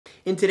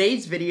In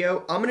today's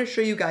video, I'm going to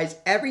show you guys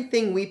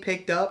everything we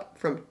picked up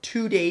from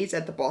 2 days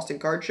at the Boston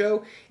Card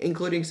Show,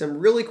 including some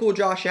really cool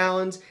Josh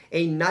Allens,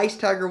 a nice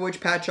Tiger Woods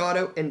patch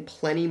auto, and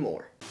plenty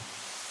more.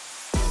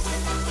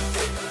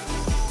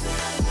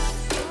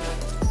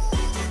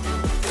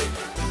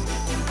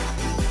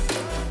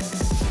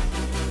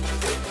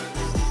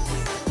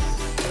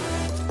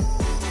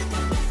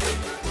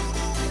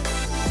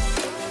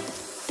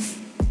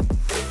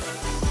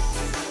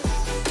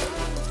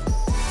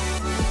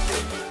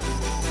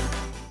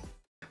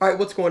 Alright,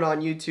 what's going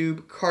on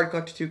YouTube? Card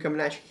Collector 2 coming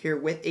at you here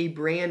with a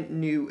brand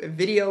new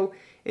video.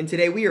 And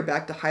today we are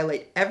back to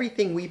highlight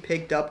everything we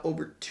picked up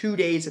over 2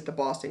 days at the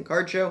Boston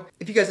Card Show.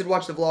 If you guys had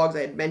watched the vlogs,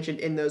 I had mentioned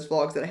in those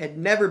vlogs that I had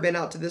never been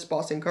out to this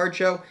Boston Card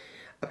Show.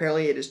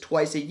 Apparently it is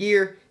twice a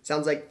year.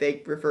 Sounds like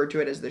they refer to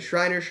it as the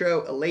Shriner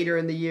Show later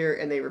in the year,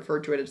 and they refer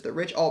to it as the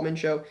Rich Altman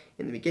Show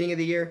in the beginning of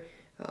the year.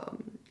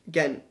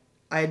 Again,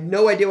 I had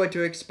no idea what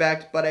to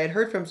expect, but I had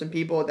heard from some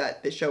people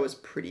that this show was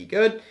pretty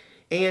good.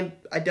 And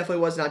I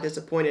definitely was not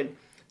disappointed.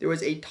 There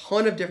was a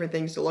ton of different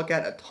things to look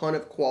at, a ton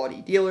of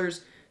quality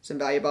dealers, some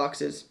value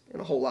boxes, and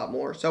a whole lot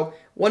more. So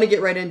want to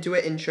get right into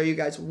it and show you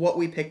guys what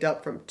we picked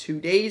up from 2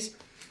 days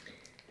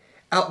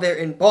out there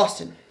in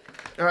Boston.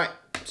 All right,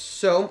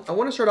 so I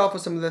want to start off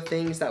with some of the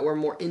things that were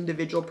more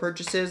individual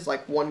purchases,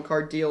 like one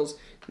card deals,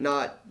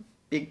 not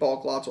big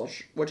bulk lots,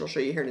 which I'll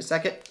show you here in a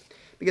second.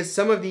 Because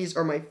some of these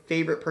are my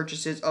favorite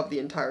purchases of the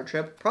entire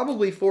trip.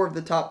 Probably 4 of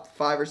the top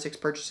 5 or 6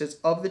 purchases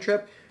of the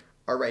trip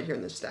are right here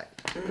in this stack.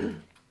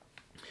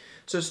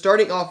 So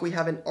starting off, we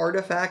have an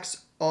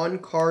Artifacts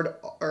on-card,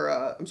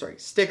 or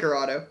sticker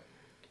auto.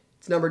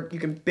 It's numbered, you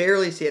can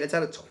barely see it. It's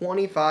out of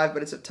 25,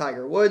 but it's of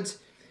Tiger Woods.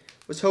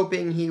 Was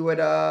hoping he would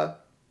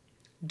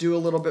do a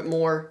little bit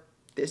more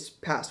this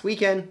past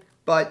weekend,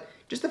 but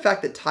just the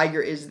fact that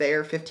Tiger is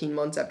there 15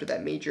 months after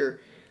that major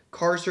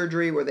car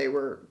surgery where they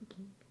were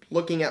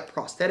looking at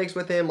prosthetics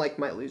with him, like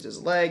might lose his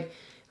leg.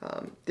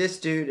 This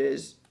dude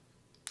is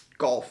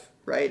golf.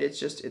 Right,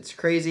 it's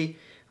crazy.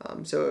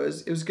 So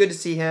it was good to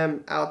see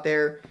him out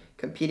there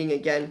competing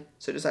again.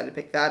 So I decided to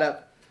pick that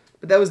up.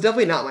 But that was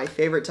definitely not my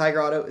favorite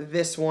Tiger auto.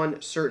 This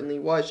one certainly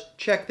was.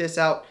 Check this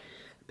out.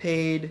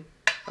 Paid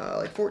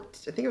I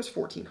think it was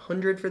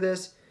 $1,400 for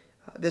this.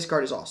 This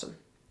card is awesome.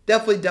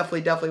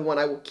 Definitely one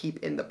I will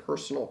keep in the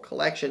personal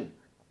collection.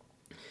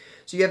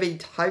 So you have a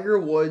Tiger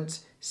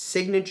Woods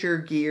signature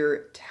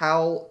gear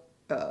towel,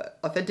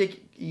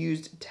 authentic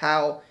used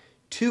towel,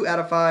 2 out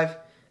of 5.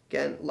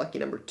 Again, lucky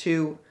number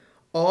 2.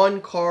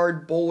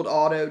 On-card, bold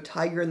auto,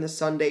 Tiger in the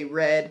Sunday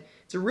red.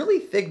 It's a really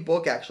thick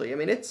book, actually. I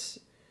mean, it's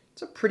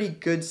a pretty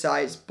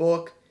good-sized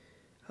book.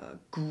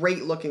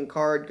 Great looking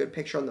card. Good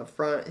picture on the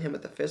front. Him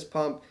with the fist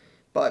pump.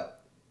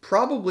 But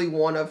probably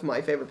one of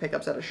my favorite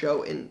pickups at a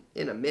show in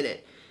a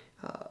minute.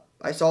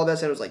 I saw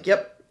this and was like,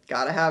 yep,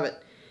 gotta have it.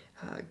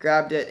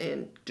 Grabbed it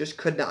and just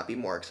could not be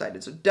more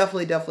excited. So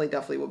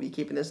definitely will be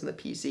keeping this in the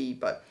PC.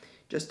 But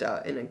just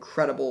an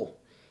incredible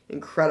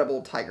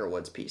Tiger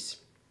Woods piece.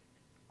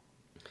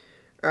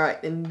 All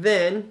right, and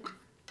then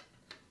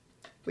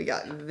we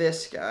got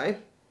this guy.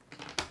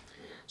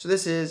 So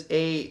this was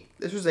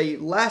a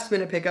last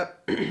minute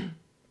pickup.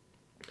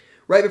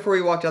 Right before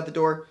we walked out the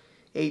door,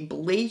 a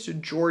Blaze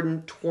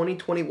Jordan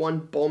 2021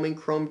 Bowman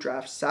Chrome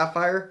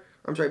Sapphire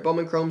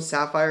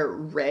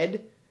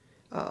Red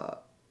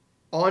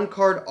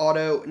on-card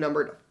auto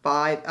numbered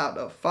 5 out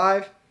of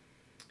 5.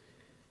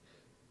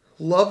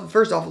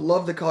 First off,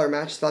 love the color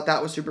match. Thought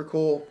that was super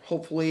cool.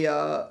 Hopefully,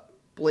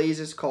 Blaze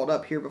is called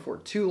up here before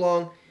too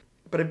long.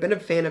 But I've been a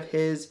fan of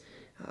his.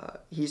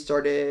 He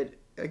started,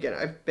 again,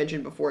 I've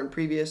mentioned before in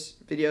previous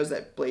videos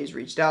that Blaze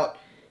reached out,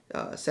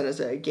 sent us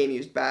a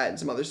game-used bat and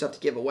some other stuff to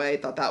give away.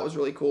 Thought that was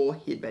really cool.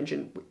 He had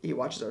mentioned he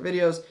watches our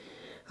videos.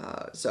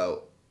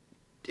 So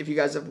if you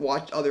guys have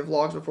watched other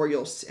vlogs before, you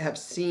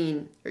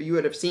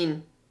would have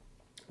seen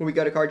when we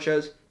go to card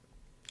shows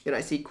and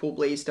I see cool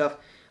Blaze stuff,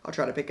 I'll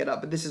try to pick it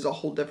up, but this is a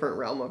whole different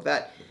realm of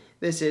that.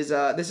 This is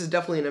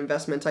definitely an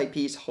investment type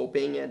piece,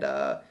 hoping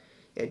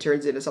it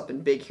turns into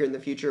something big here in the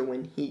future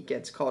when he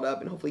gets called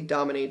up and hopefully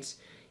dominates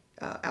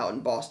out in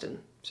Boston.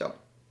 So,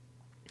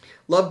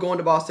 love going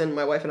to Boston.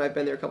 My wife and I have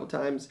been there a couple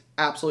times.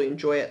 Absolutely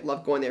enjoy it.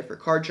 Love going there for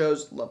card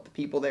shows. Love the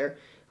people there.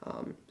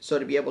 So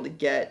to be able to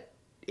get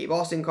a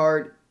Boston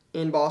card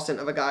in Boston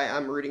of a guy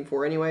I'm rooting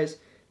for anyways,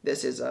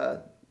 this is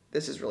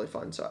really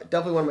fun. So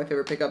definitely one of my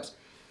favorite pickups.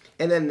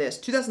 And then this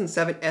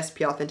 2007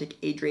 SP Authentic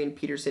Adrian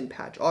Peterson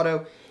patch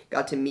auto.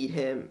 Got to meet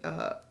him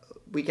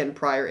weekend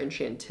prior in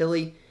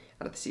Chantilly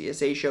at the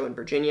CSA show in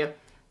Virginia.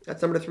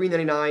 That's number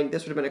 $399.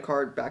 This would have been a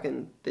card back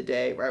in the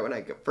day, right when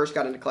I first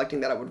got into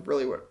collecting, that I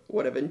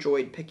would have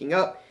enjoyed picking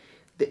up.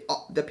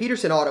 The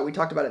Peterson auto, we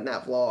talked about it in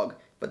that vlog,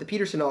 but the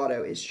Peterson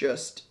auto is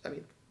just, I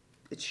mean,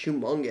 it's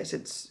humongous.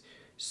 It's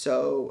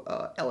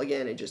so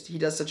elegant. He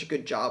does such a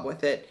good job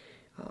with it.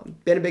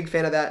 Been a big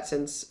fan of that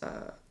since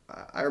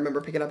I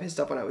remember picking up his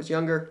stuff when I was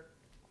younger.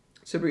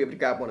 So to be able to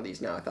grab one of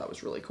these now, I thought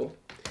was really cool.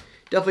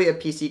 Definitely a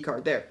PC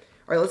card there.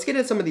 All right, let's get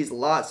into some of these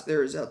lots.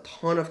 There's a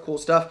ton of cool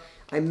stuff.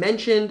 I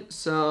mentioned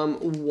some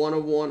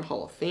 101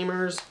 Hall of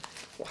Famers.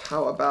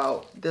 How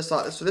about this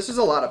lot? So this is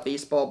a lot of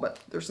baseball, but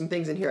there's some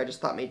things in here I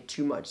just thought made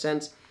too much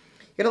sense.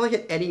 You gotta look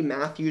at Eddie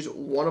Matthews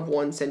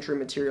 1/1 Century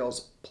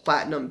Materials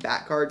Platinum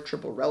Bat Card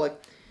Triple Relic.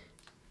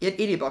 It had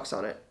 $80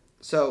 on it.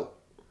 So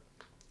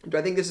do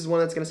I think this is one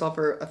that's gonna sell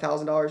for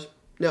 $1,000?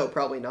 No,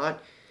 probably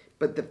not.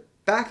 But the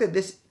fact that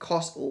this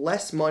costs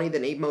less money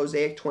than a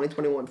Mosaic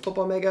 2021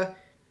 Football Mega,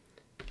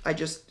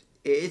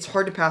 it's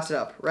hard to pass it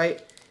up,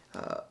 right?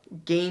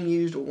 Game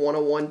used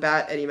 1/1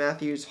 bat, Eddie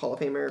Matthews, Hall of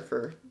Famer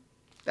for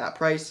that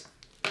price.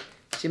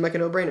 Seemed like a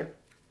no-brainer.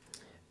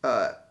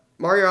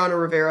 Mariano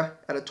Rivera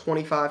at a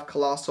 25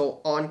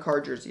 Colossal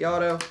on-card jersey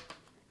auto.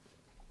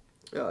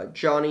 It's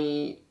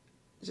Johnny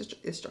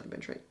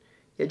Bench, right?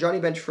 Yeah, Johnny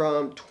Bench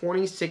from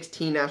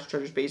 2016 National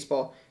Treasures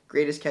Baseball.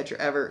 Greatest catcher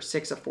ever,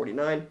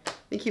 6/49. I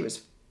think he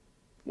was,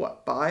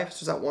 5?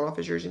 So is that one off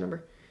his jersey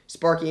number?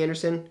 Sparky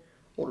Anderson,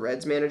 old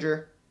Reds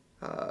manager.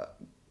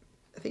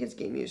 I think it's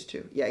game used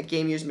too. Yeah,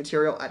 game used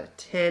material at a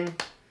 10.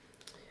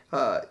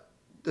 The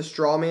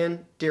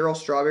Strawman, Darryl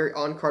Strawberry,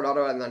 on-card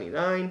auto at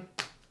 99.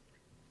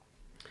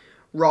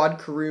 Rod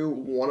Carew,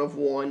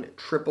 1/1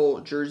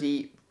 triple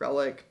jersey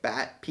relic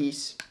bat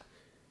piece.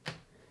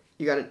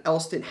 You got an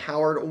Elston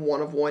Howard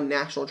 1/1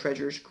 National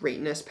Treasures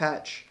Greatness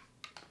patch.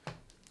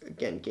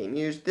 Again, game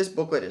used. This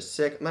booklet is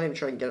sick. I'm not even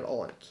sure I can get it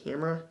all on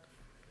camera.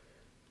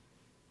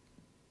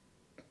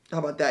 How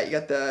about that? You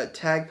got the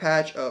tag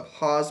patch of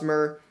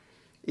Hosmer.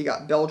 You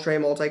got Beltray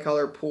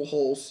multicolor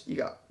Pujols. You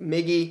got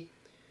Miggy,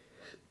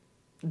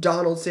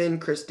 Donaldson,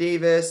 Chris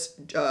Davis,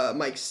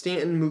 Mike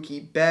Stanton,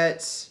 Mookie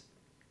Betts.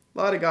 A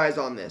lot of guys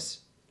on this.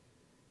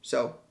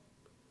 So,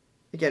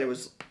 again, it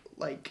was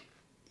like,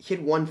 he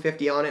had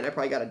 150 on it, and I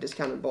probably got a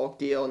discounted bulk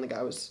deal, and the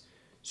guy was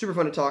super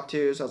fun to talk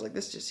to, so I was like,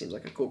 this just seems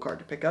like a cool card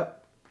to pick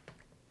up.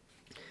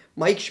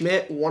 Mike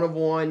Schmidt,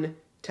 1/1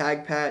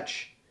 tag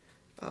patch.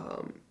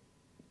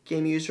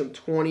 Game used from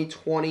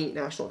 2020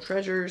 National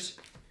Treasures.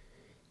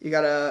 You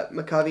got a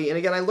McCovey, and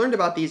again, I learned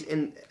about these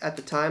at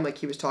the time, like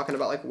he was talking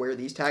about like where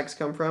these tags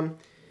come from.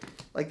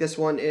 Like this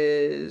one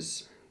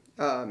is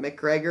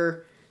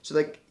McGregor. So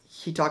like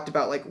he talked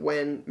about like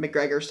when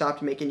McGregor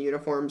stopped making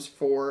uniforms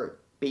for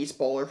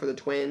baseball or for the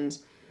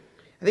Twins.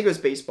 I think it was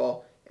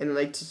baseball, and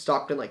like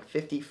stopped in like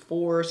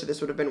 54. So this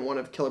would have been one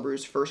of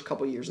Killebrew's first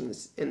couple years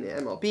in the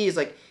MLBs.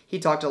 Like he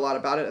talked a lot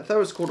about it. I thought it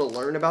was cool to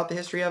learn about the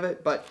history of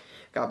it, but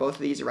got both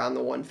of these around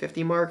the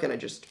 150 mark, and I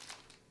just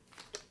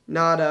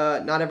not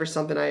ever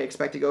something I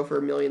expect to go for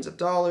millions of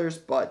dollars,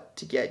 but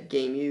to get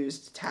game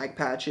used tag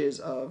patches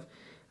of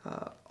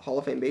Hall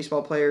of Fame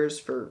baseball players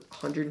for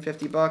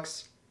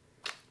 $150,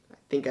 I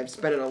think I've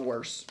spent it on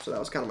worse. So that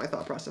was kind of my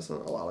thought process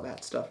on a lot of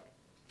that stuff.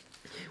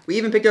 We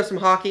even picked up some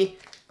hockey.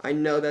 I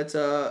know that's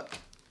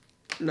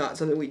not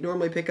something we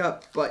normally pick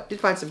up, but did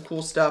find some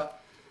cool stuff.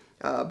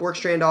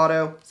 Borkstrand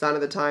auto, Sign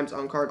of the Times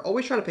on card.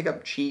 Always trying to pick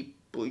up cheap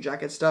Blue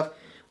Jacket stuff.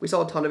 We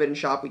sell a ton of it in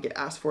shop. We get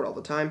asked for it all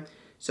the time.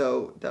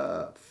 So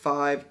the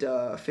 $5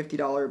 to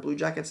 $50 Blue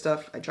Jacket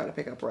stuff, I try to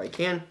pick up where I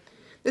can.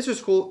 This was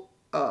cool.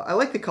 I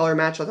like the color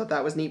match. I thought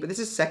that was neat. But this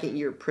is second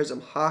year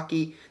Prism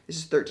Hockey. This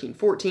is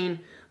 13-14.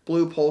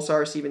 Blue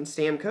Pulsar, Steven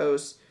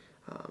Stamkos.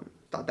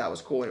 Thought that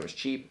was cool and it was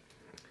cheap.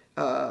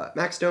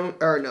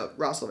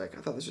 Roslovic.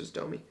 I thought this was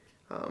Domi.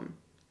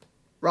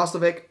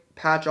 Roslovic,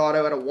 patch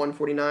auto at a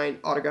 149.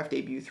 Autograph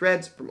debut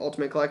threads from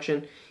Ultimate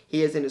Collection.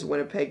 He is in his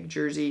Winnipeg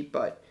jersey,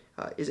 but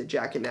is a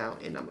jacket now,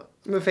 and I'm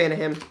a fan of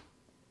him.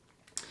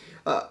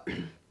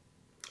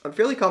 I'm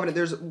fairly confident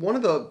there's one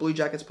of the Blue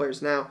Jackets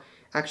players now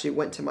actually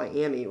went to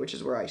Miami, which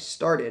is where I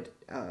started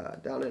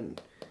down in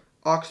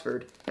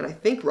Oxford, and I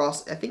think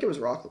it was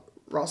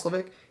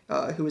Roslovic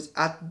who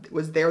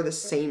was there the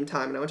same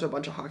time, and I went to a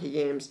bunch of hockey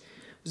games.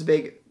 I was a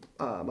big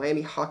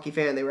Miami hockey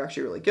fan. They were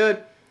actually really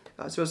good,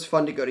 so it was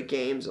fun to go to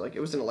games. Like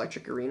it was an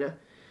electric arena,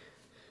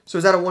 so it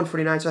was at a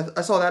 149. So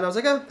I saw that and I was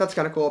like, oh, that's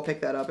kind of cool. I'll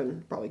pick that up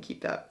and probably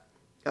keep that.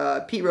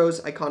 Pete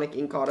Rose, iconic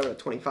ink auto at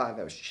 25.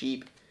 That was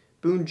cheap.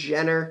 Boone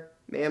Jenner,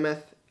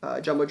 Mammoth,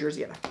 jumbo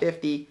jersey at a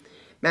 50.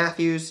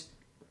 Matthews,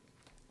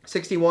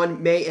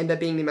 61. May end up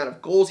being the amount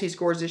of goals he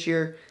scores this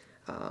year.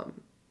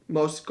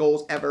 Most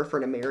goals ever for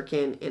an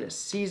American in a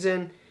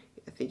season.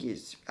 I think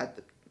he's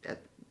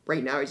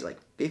right now he's like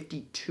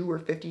 52 or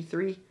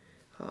 53.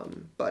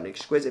 But an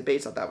exquisite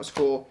base. Thought that was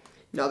cool.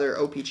 Another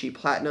OPG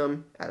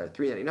Platinum at a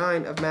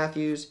 399 of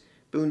Matthews.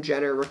 Boone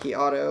Jenner, rookie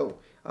auto.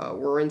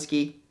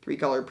 Werenski,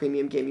 3-color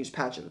premium game use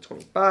patch at the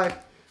 25.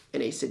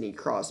 And a Sidney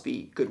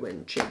Crosby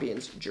Goodwin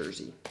Champions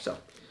jersey. So,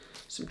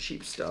 some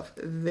cheap stuff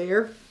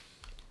there.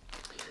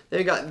 Then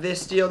we got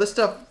this deal. This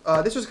stuff,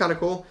 this was kind of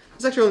cool. This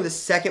is actually only the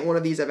second one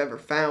of these I've ever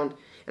found.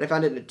 And I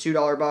found it in a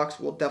 $2 box.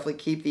 We'll definitely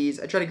keep these.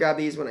 I try to grab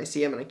these when I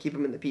see them, and I keep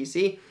them in the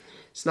PC.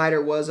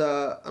 Snyder was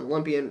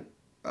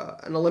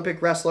an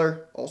Olympic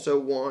wrestler. Also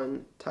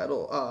won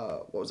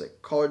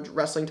college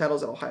wrestling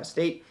titles at Ohio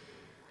State.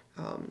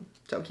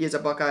 So he is a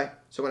Buckeye.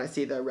 So when I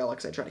see the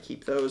relics, I try to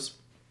keep those.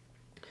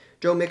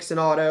 Joe Mixon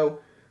auto.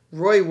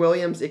 Roy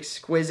Williams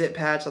exquisite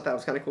patch. Thought that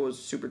was kind of cool. It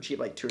was super cheap,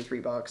 like $2 or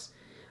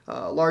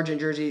 $3. Large in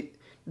jersey.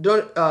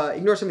 Don't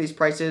ignore some of these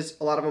prices.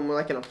 A lot of them were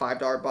like in a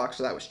 $5 box,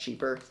 so that was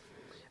cheaper.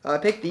 I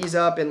picked these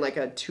up in like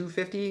a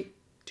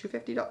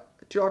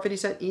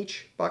 $2.50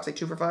 each box, like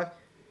 2 for $5.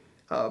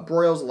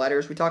 Broyles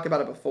letters. We talked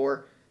about it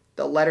before.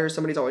 The letters,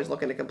 somebody's always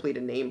looking to complete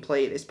a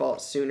nameplate. They spell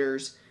it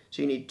Sooners.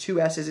 So you need 2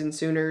 S's in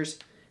Sooners.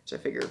 So I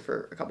figure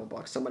for a couple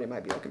bucks, somebody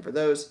might be looking for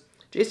those.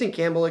 Jason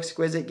Campbell,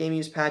 exquisite game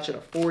used patch out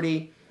of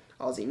 40.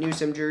 Ozzie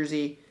Newsome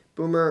jersey.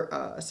 Boomer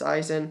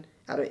Esiason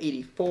out of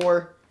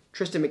 84.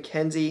 Tristan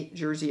McKenzie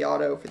jersey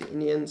auto for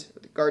the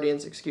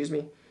Guardians, excuse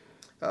me.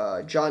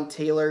 John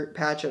Taylor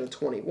patch out of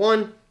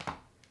 21.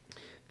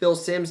 Phil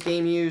Simms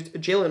game used.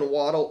 Jalen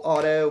Waddle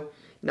auto.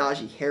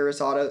 Najee Harris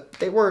auto.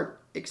 They weren't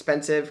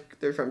expensive.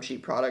 They're from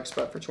cheap products,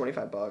 but for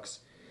 25 bucks.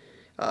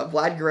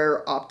 Vlad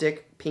Guerrero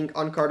optic pink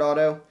on card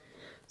auto.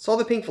 Saw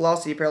the pink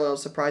velocity apparently. I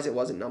was surprised it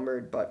wasn't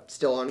numbered, but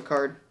still on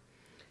card.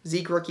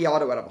 Zeke rookie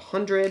auto out of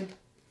 100.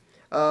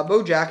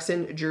 Bo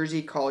Jackson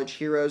jersey college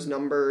heroes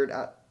numbered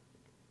at,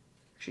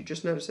 actually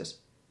just noticed this,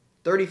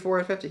 34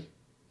 of 50.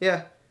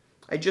 Yeah,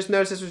 I just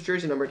noticed this was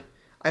jersey numbered.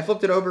 I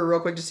flipped it over real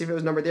quick to see if it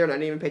was numbered there, and I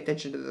didn't even pay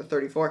attention to the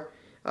 34.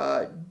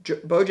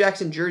 Bo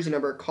Jackson jersey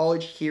number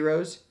college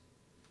heroes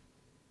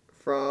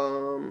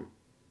from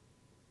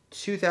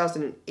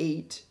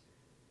 2008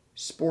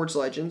 Sports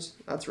Legends.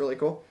 That's really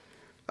cool.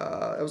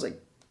 It was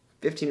like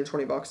 15 or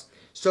 20 bucks.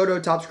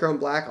 Soto Topps Chrome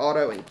Black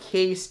auto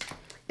encased,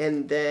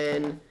 and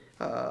then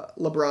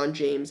LeBron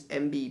James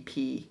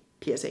MVP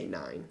PSA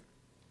 9.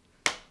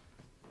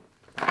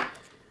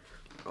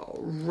 All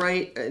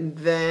right, and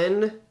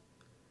then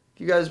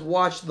if you guys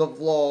watched the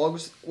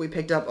vlogs, we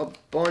picked up a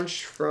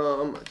bunch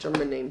from a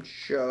gentleman named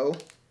Joe.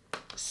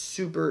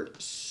 Super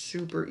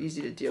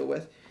easy to deal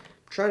with.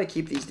 I'm trying to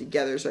keep these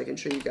together so I can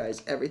show you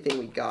guys everything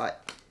we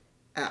got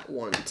at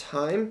one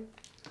time,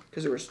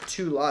 because there was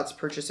 2 lots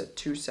purchased at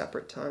 2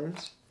 separate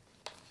times.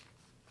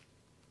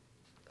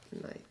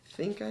 And I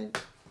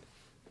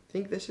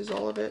think this is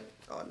all of it.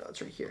 Oh no,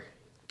 it's right here.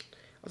 I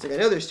was like, I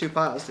know there's 2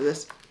 piles to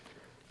this.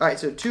 All right,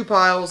 so 2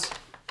 piles.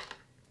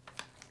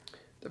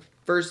 The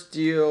first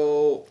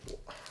deal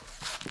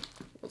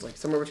was like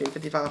somewhere between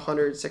 $5,500,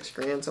 $6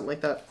 grand, something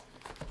like that.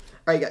 All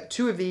right, you got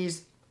 2 of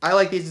these. I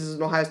like these as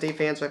an Ohio State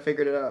fan, so I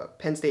figured a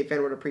Penn State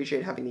fan would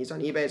appreciate having these on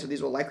eBay. So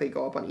these will likely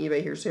go up on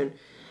eBay here soon.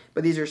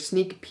 But these are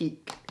sneak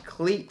peek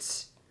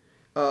cleats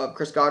of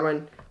Chris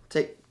Godwin.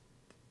 Take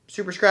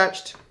super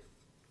scratched,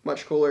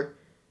 much cooler.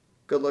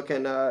 Good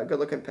looking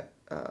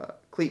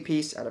cleat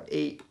piece out of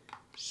 8.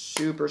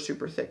 Super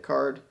thick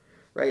card,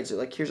 right? So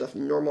like here's a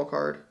normal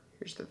card.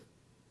 Here's the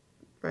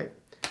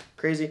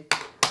crazy.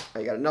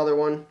 I got another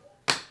one.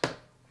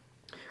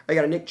 I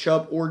got a Nick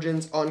Chubb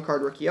Origins on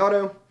card rookie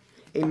auto.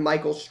 A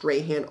Michael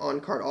Strahan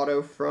on card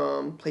auto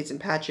from Plates and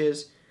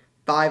Patches,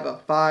 5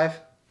 of 5.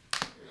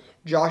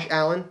 Josh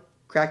Allen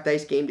cracked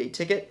ice game day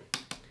ticket.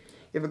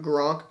 You have a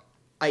Gronk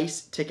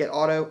ice ticket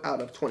auto out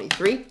of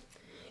 23.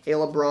 A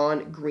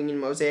LeBron green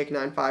mosaic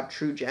 9.5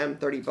 true gem,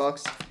 30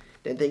 bucks.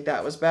 Didn't think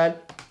that was bad.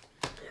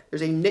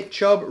 There's a Nick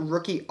Chubb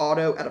rookie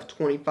auto out of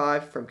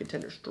 25 from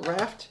Contenders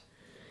Draft.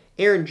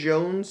 Aaron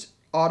Jones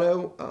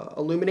auto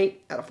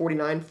Illuminate out of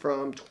 49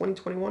 from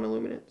 2021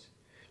 Illuminates.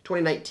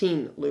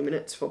 2019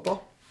 Luminance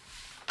football.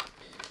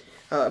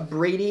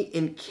 Brady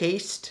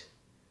encased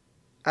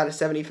out of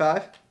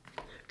 75.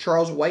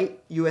 Charles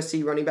White,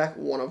 USC running back,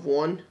 1 of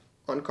 1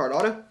 on card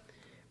auto.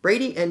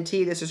 Brady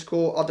NT, this is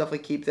cool. I'll definitely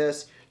keep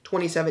this.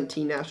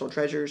 2017 National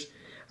Treasures.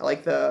 I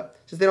like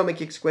since they don't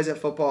make exquisite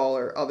football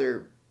or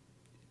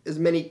as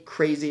many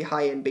crazy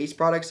high-end base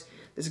products,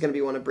 this is going to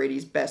be one of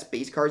Brady's best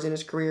base cards in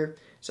his career,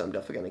 so I'm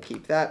definitely going to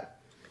keep that.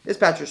 This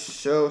patch is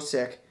so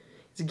sick.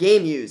 It's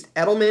game used.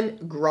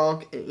 Edelman,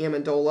 Gronk, and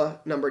Amendola,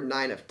 numbered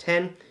 9 of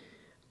 10.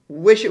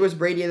 Wish it was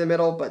Brady in the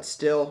middle, but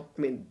still,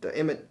 I mean,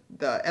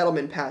 the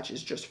Edelman patch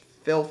is just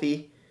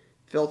filthy.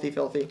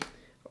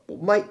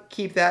 Might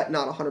keep that,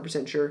 not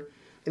 100% sure.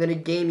 And then a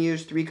game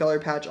used 3-color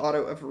patch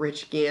auto of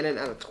Rich Gannon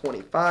out of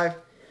 25.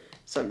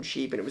 Something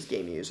cheap, and it was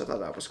game used. I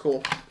thought that was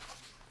cool.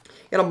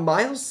 Got a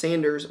Miles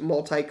Sanders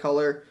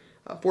multicolor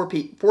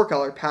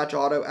 4-color patch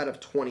auto out of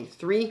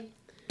 23.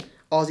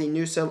 Ozzie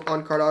Newsome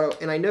on-card auto,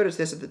 and I noticed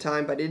this at the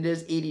time, but it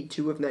is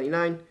 82 of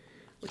 99,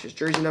 which is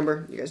jersey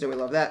number. You guys know we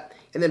love that.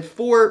 And then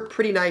 4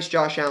 pretty nice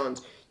Josh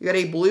Allens. You got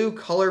a blue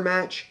color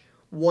match,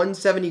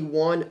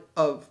 171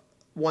 of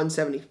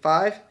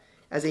 175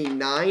 as a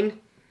 9.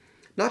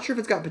 Not sure if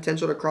it's got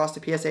potential to cross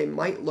the PSA.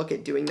 Might look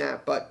at doing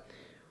that, but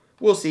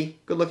we'll see.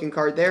 Good-looking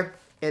card there.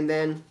 And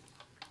then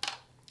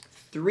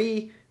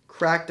 3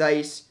 cracked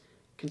ice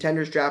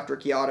Contenders Draft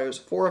rookie autos,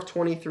 4 of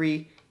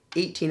 23,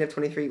 18 of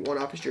 23, 1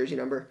 off his jersey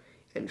number,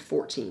 and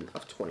 14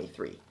 of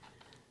 23.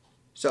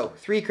 So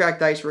 3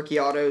 cracked ice rookie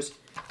autos.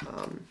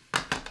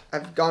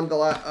 I've gone to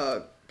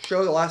the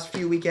show the last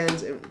few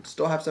weekends and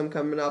still have some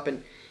coming up,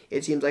 and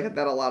it seems like at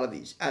a lot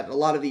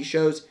of these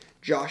shows,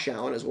 Josh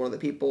Allen is one of the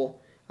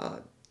people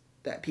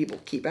that people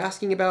keep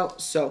asking about.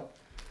 So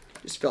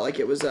just felt like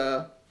it was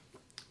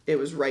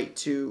right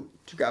to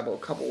grab a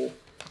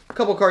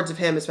couple cards of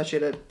him,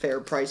 especially at a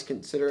fair price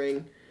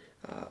considering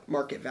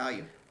market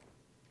value.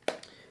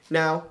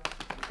 Now,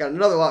 got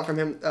another lot from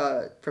him,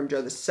 from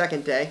Joe the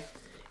second day.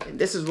 And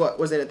this is what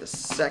was in it the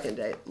second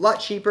day. A lot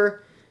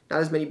cheaper.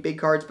 Not as many big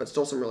cards, but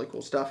still some really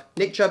cool stuff.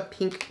 Nick Chubb,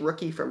 pink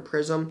rookie from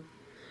Prism.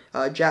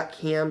 Jack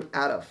Cam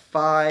out of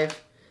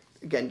 5.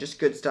 Again, just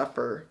good stuff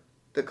for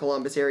the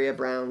Columbus area.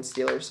 Browns,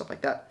 Steelers, stuff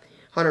like that.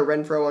 Hunter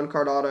Renfrow on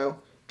card auto.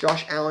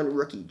 Josh Allen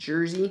rookie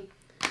jersey.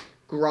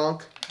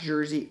 Gronk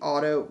jersey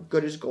auto.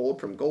 Good as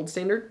gold from Gold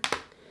Standard.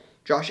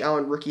 Josh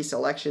Allen rookie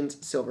selections.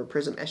 Silver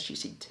Prism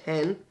SGC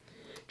 10.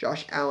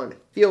 Josh Allen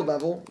field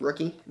level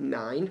rookie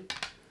 9.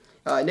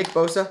 Nick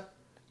Bosa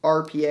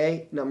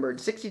RPA numbered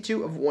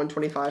 62 of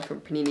 125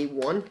 from Panini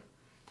 1.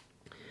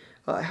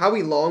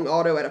 Howie Long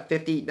auto at a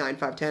 50,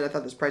 9.510. I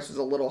thought this price was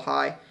a little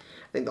high.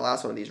 I think the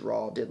last one of these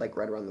raw did like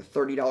right around the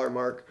 $30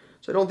 mark.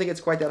 So I don't think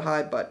it's quite that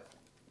high, but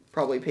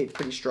probably paid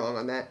pretty strong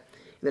on that.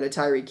 And then a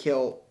Tyreek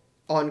Hill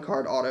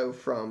on-card auto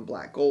from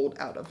Black Gold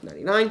out of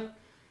 99.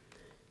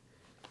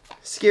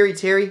 Scary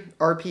Terry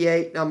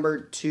RPA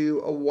numbered to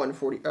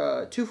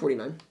a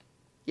 249.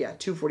 Yeah,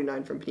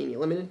 249 from Panini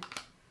Limited.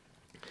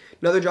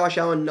 Another Josh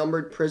Allen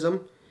numbered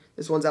Prism.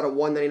 This one's out of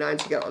 199,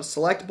 so you got a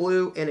Select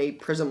Blue and a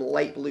Prism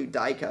Light Blue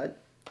die cut.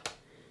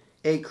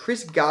 A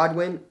Chris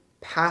Godwin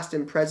past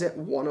and present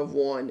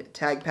 1/1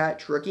 tag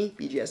patch rookie,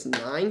 BGS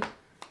 9.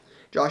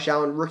 Josh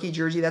Allen rookie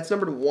jersey, that's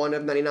numbered 1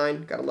 of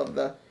 99. Gotta love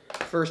the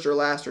first or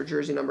last or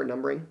jersey number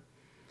numbering.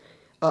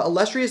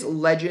 Illustrious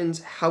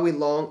Legends Howie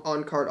Long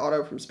on-card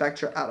auto from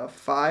Spectra out of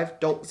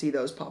 5. Don't see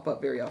those pop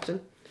up very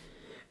often.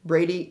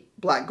 Brady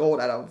Black Gold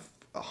out of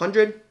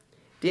 100.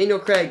 Daniel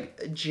Craig,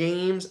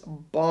 James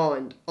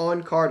Bond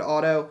on-card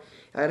auto.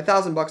 I had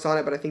 $1,000 on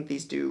it, but I think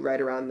these do right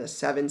around the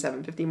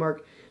 $750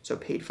 mark, so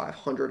paid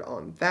 $500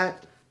 on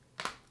that.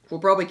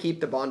 We'll probably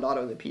keep the Bond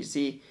auto in the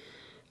PC.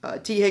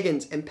 T.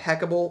 Higgins,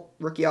 impeccable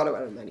rookie auto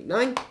out of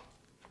 99.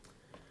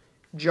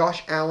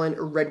 Josh Allen,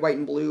 red, white,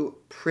 and blue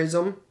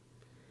Prism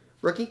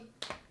rookie.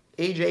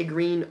 AJ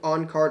Green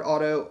on-card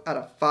auto out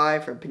of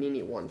 5 from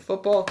Panini One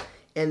Football.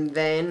 And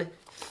then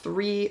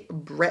 3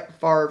 Brett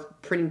Favre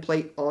printing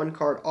plate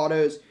on-card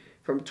autos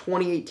from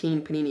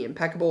 2018 Panini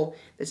Impeccable.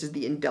 This is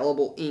the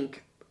indelible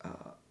ink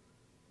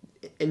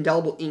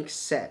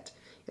set,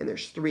 and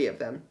there's 3 of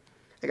them.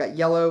 I got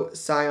yellow,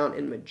 cyan,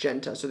 and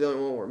magenta, so the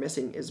only one we're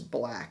missing is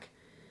black.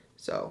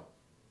 So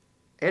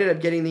I ended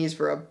up getting these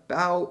for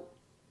about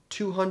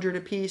 $200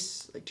 a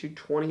piece, like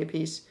 $220 a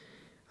piece.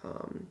 I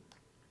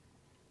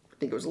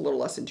think it was a little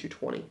less than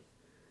 $220.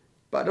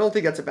 But I don't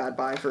think that's a bad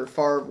buy for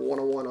Favre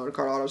 101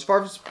 on-card autos.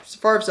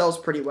 Favre sells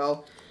pretty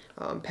well.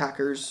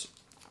 Packers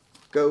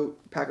GOAT,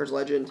 Packers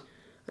legend,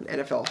 an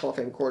NFL Hall of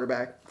Fame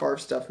quarterback. Favre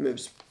stuff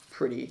moves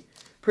pretty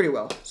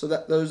well. So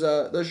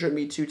those shouldn't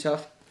be too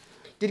tough.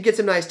 Did get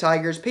some nice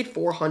Tigers. Paid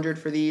 $400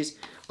 for these.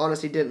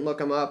 Honestly, didn't look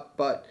them up,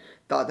 but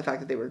thought the fact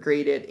that they were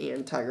graded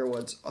and Tiger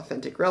Woods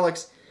authentic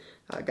relics.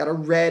 Got a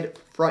red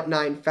front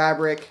 9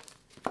 fabric.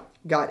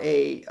 Got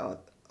a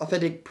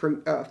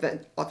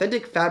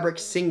authentic fabric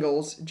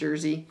singles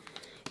jersey,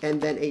 and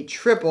then a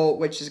triple,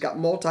 which has got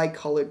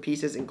multicolored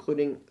pieces,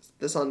 including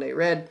the Sunday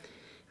red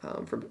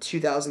from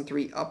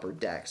 2003 Upper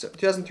Deck. So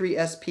 2003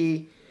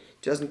 SP,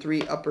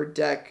 2003 Upper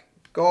Deck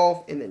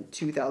Golf, and then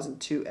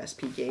 2002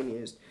 SP Game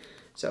Used.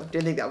 So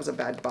didn't think that was a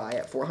bad buy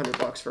at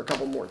 $400 for a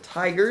couple more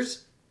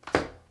Tigers.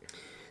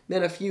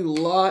 Then a few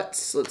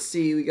lots. Let's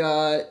see, we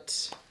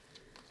got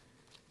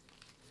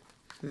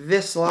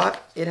this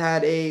lot. It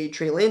had a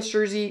Trey Lance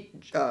jersey,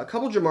 a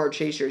couple Jamar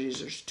Chase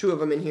jerseys. There's 2 of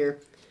them in here.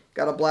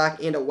 Got a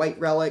black and a white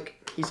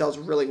relic. He sells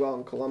really well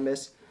in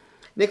Columbus.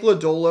 Nick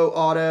Lodolo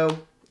auto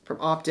from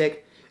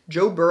Optic.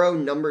 Joe Burrow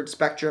numbered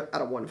Spectra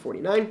out of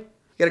 149.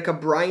 Got a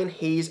Brian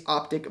Hayes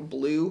Optic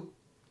blue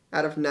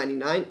out of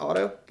 99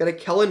 auto. Got a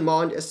Kellen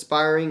Mond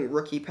aspiring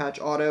rookie patch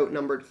auto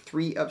numbered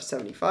 3 of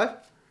 75.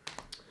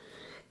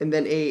 And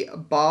then a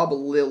Bob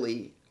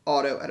Lilly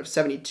auto out of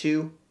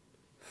 72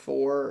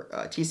 for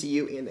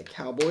TCU and the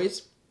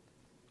Cowboys.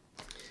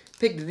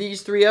 Picked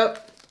these 3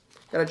 up.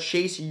 Got a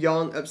Chase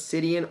Young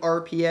Obsidian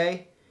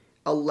RPA,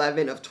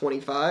 11 of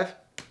 25.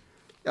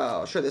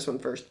 I'll show this one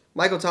first.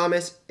 Michael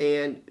Thomas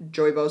and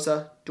Joey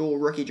Bosa, dual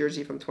rookie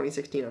jersey from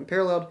 2016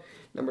 Unparalleled,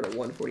 numbered at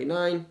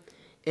 149.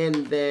 And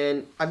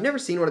then, I've never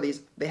seen one of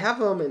these. They have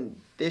them in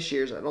this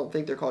year's. I don't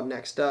think they're called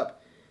Next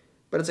Up.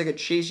 But it's like a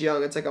Chase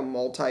Young. It's like a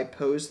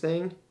multi-pose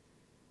thing.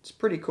 It's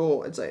pretty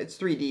cool. It's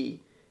 3D.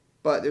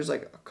 But there's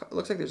like, it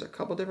looks like there's a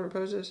couple different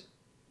poses.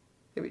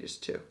 Maybe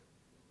just 2.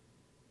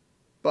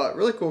 But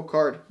really cool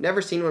card.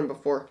 Never seen one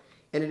before.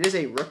 And it is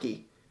a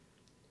rookie.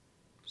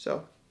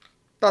 So,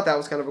 thought that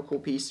was kind of a cool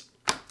piece.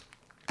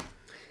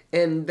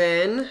 And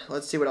then,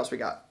 let's see what else we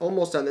got.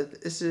 Almost done.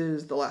 This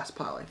is the last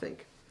pile, I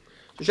think.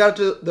 So shout out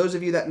to those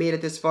of you that made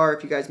it this far.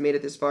 If you guys made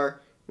it this far,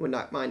 would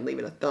not mind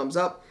leaving a thumbs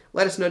up.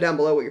 Let us know down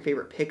below what your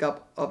favorite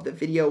pickup of the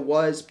video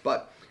was.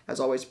 But, as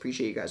always,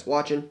 appreciate you guys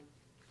watching.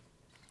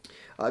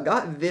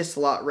 Got this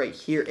lot right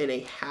here in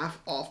a half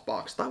off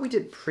box. Thought we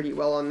did pretty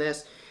well on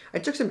this. I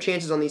took some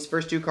chances on these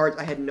first 2 cards.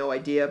 I had no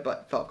idea,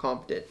 but felt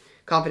confident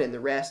in the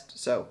rest.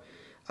 So,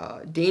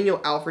 Daniel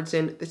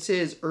Alfredson. This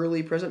is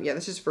early Prism. Yeah,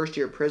 this is first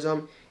year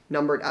Prism.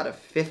 Numbered out of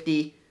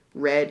 50.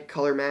 Red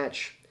color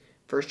match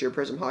first year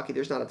Prism Hockey.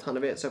 There's not a ton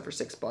of it, so for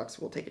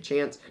 $6, we'll take a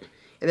chance.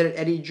 And then an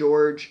Eddie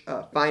George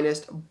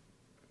Finest,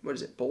 what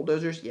is it,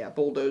 Bulldozers? Yeah,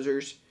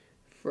 Bulldozers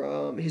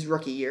from his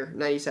rookie year,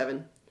 97.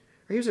 Or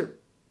he was a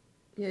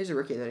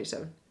rookie in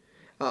 97.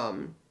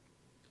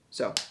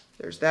 So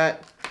there's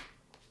that.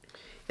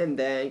 And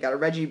then got a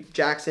Reggie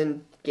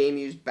Jackson game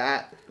used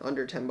bat,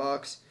 under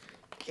 $10.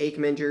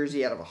 Aikman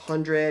jersey out of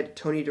 100.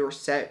 Tony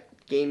Dorsett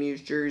game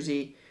used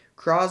jersey.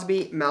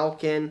 Crosby,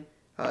 Malkin,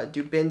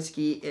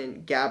 Dubinsky,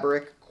 and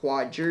Gaborik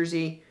quad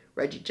jersey.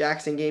 Reggie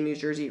Jackson game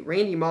used jersey.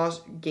 Randy Moss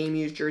game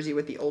used jersey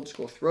with the old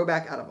school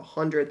throwback out of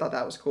 100. Thought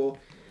that was cool.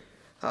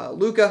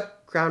 Luka,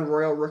 Crown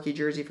Royal rookie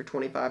jersey for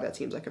 25. That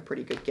seems like a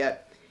pretty good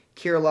get.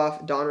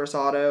 Kirilloff, Donruss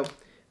auto.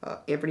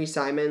 Anthony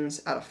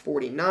Simons out of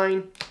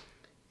 49.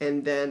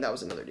 And then that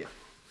was another deal.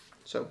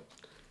 So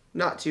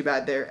not too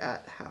bad there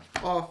at half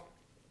off.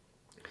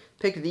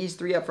 Picked these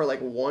three up for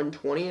like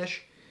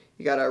 120-ish.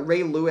 You got a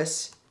Ray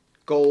Lewis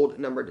gold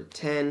numbered to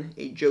 10.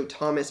 A Joe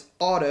Thomas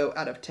auto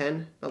out of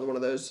 10. Another one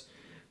of those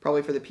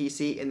probably for the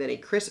PC. And then a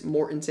Chris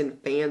Mortensen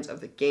fans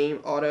of the game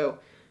auto.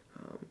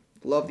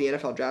 Love the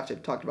NFL draft.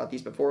 I've talked about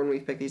these before when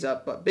we've picked these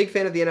up. But big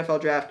fan of the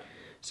NFL draft.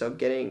 So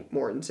getting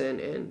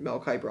Mortensen and Mel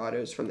Kiper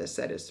autos from this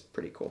set is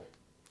pretty cool.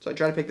 So I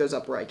try to pick those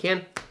up where I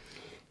can.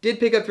 Did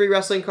pick up 3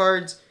 wrestling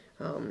cards.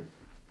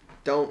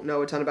 Don't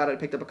know a ton about it. I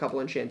picked up a couple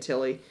in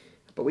Chantilly.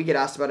 But we get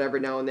asked about it every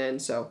now and then.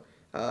 So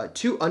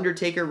 2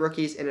 Undertaker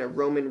rookies and a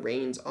Roman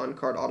Reigns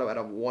on-card auto out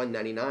of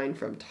 199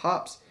 from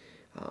Topps.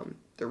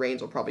 The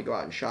Reigns will probably go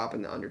out and shop,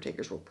 and the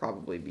Undertakers will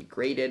probably be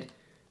graded.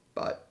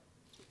 But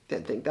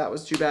didn't think that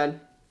was too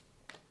bad.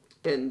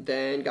 And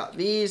then got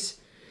these.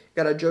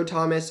 Got a Joe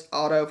Thomas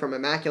auto from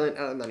Immaculate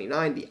out of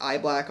 99. The eye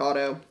black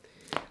auto.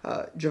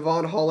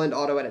 Javon Holland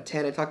auto out of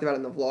 10. I talked about it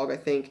in the vlog, I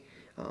think.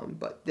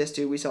 But this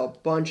dude, we saw a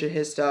bunch of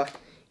his stuff.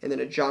 And then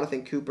a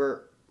Jonathan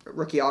Cooper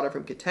rookie auto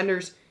from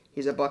Contenders.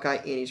 He's a Buckeye,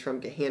 and he's from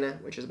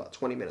Gahanna, which is about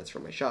 20 minutes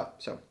from my shop.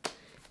 So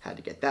had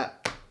to get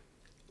that.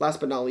 Last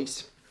but not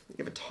least, we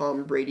have a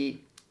Tom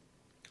Brady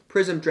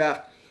Prism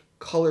Draft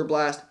Color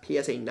Blast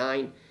PSA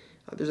 9.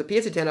 There's a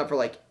PSA 10 up for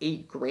like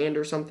 $8,000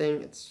 or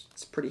something.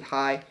 It's pretty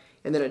high.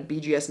 And then a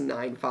BGS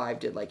 9.5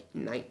 did like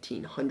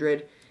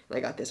 1,900. And I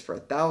got this for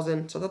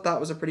 1,000. So I thought that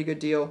was a pretty good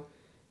deal.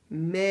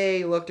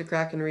 May look to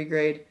crack and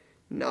regrade.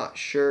 Not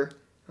sure.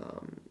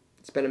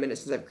 It's been a minute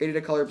since I've graded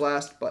a Color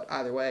Blast, but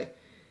either way,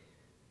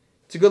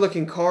 it's a good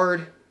looking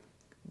card.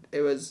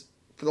 It was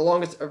for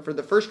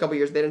the first couple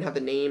years, they didn't have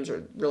the names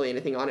or really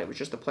anything on it. It was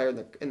just the player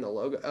in the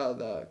logo,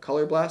 the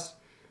Color Blast.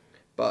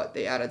 But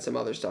they added some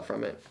other stuff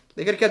from it.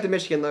 They could have kept the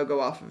Michigan logo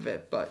off of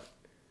it, but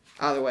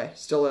either way,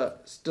 still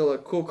a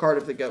cool card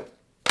of the GOAT.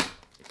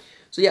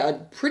 So yeah, a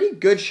pretty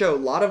good show. A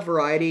lot of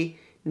variety.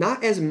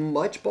 Not as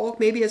much bulk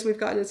maybe as we've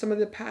gotten in some of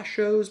the past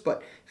shows,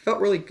 but felt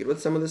really good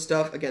with some of the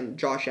stuff. Again,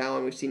 Josh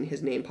Allen, we've seen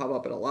his name pop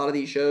up in a lot of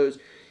these shows.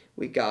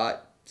 We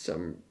got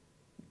some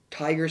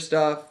Tiger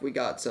stuff. We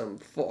got some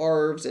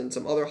Favres and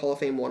some other Hall of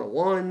Fame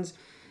 101s.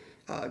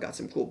 Got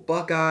some cool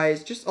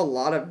Buckeyes. Just a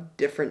lot of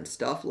different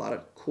stuff. A lot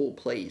of cool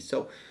plays.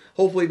 So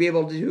hopefully be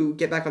able to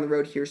get back on the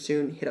road here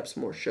soon, hit up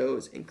some more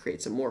shows, and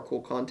create some more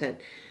cool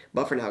content.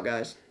 But for now,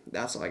 guys,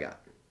 that's all I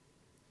got.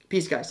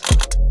 Peace, guys.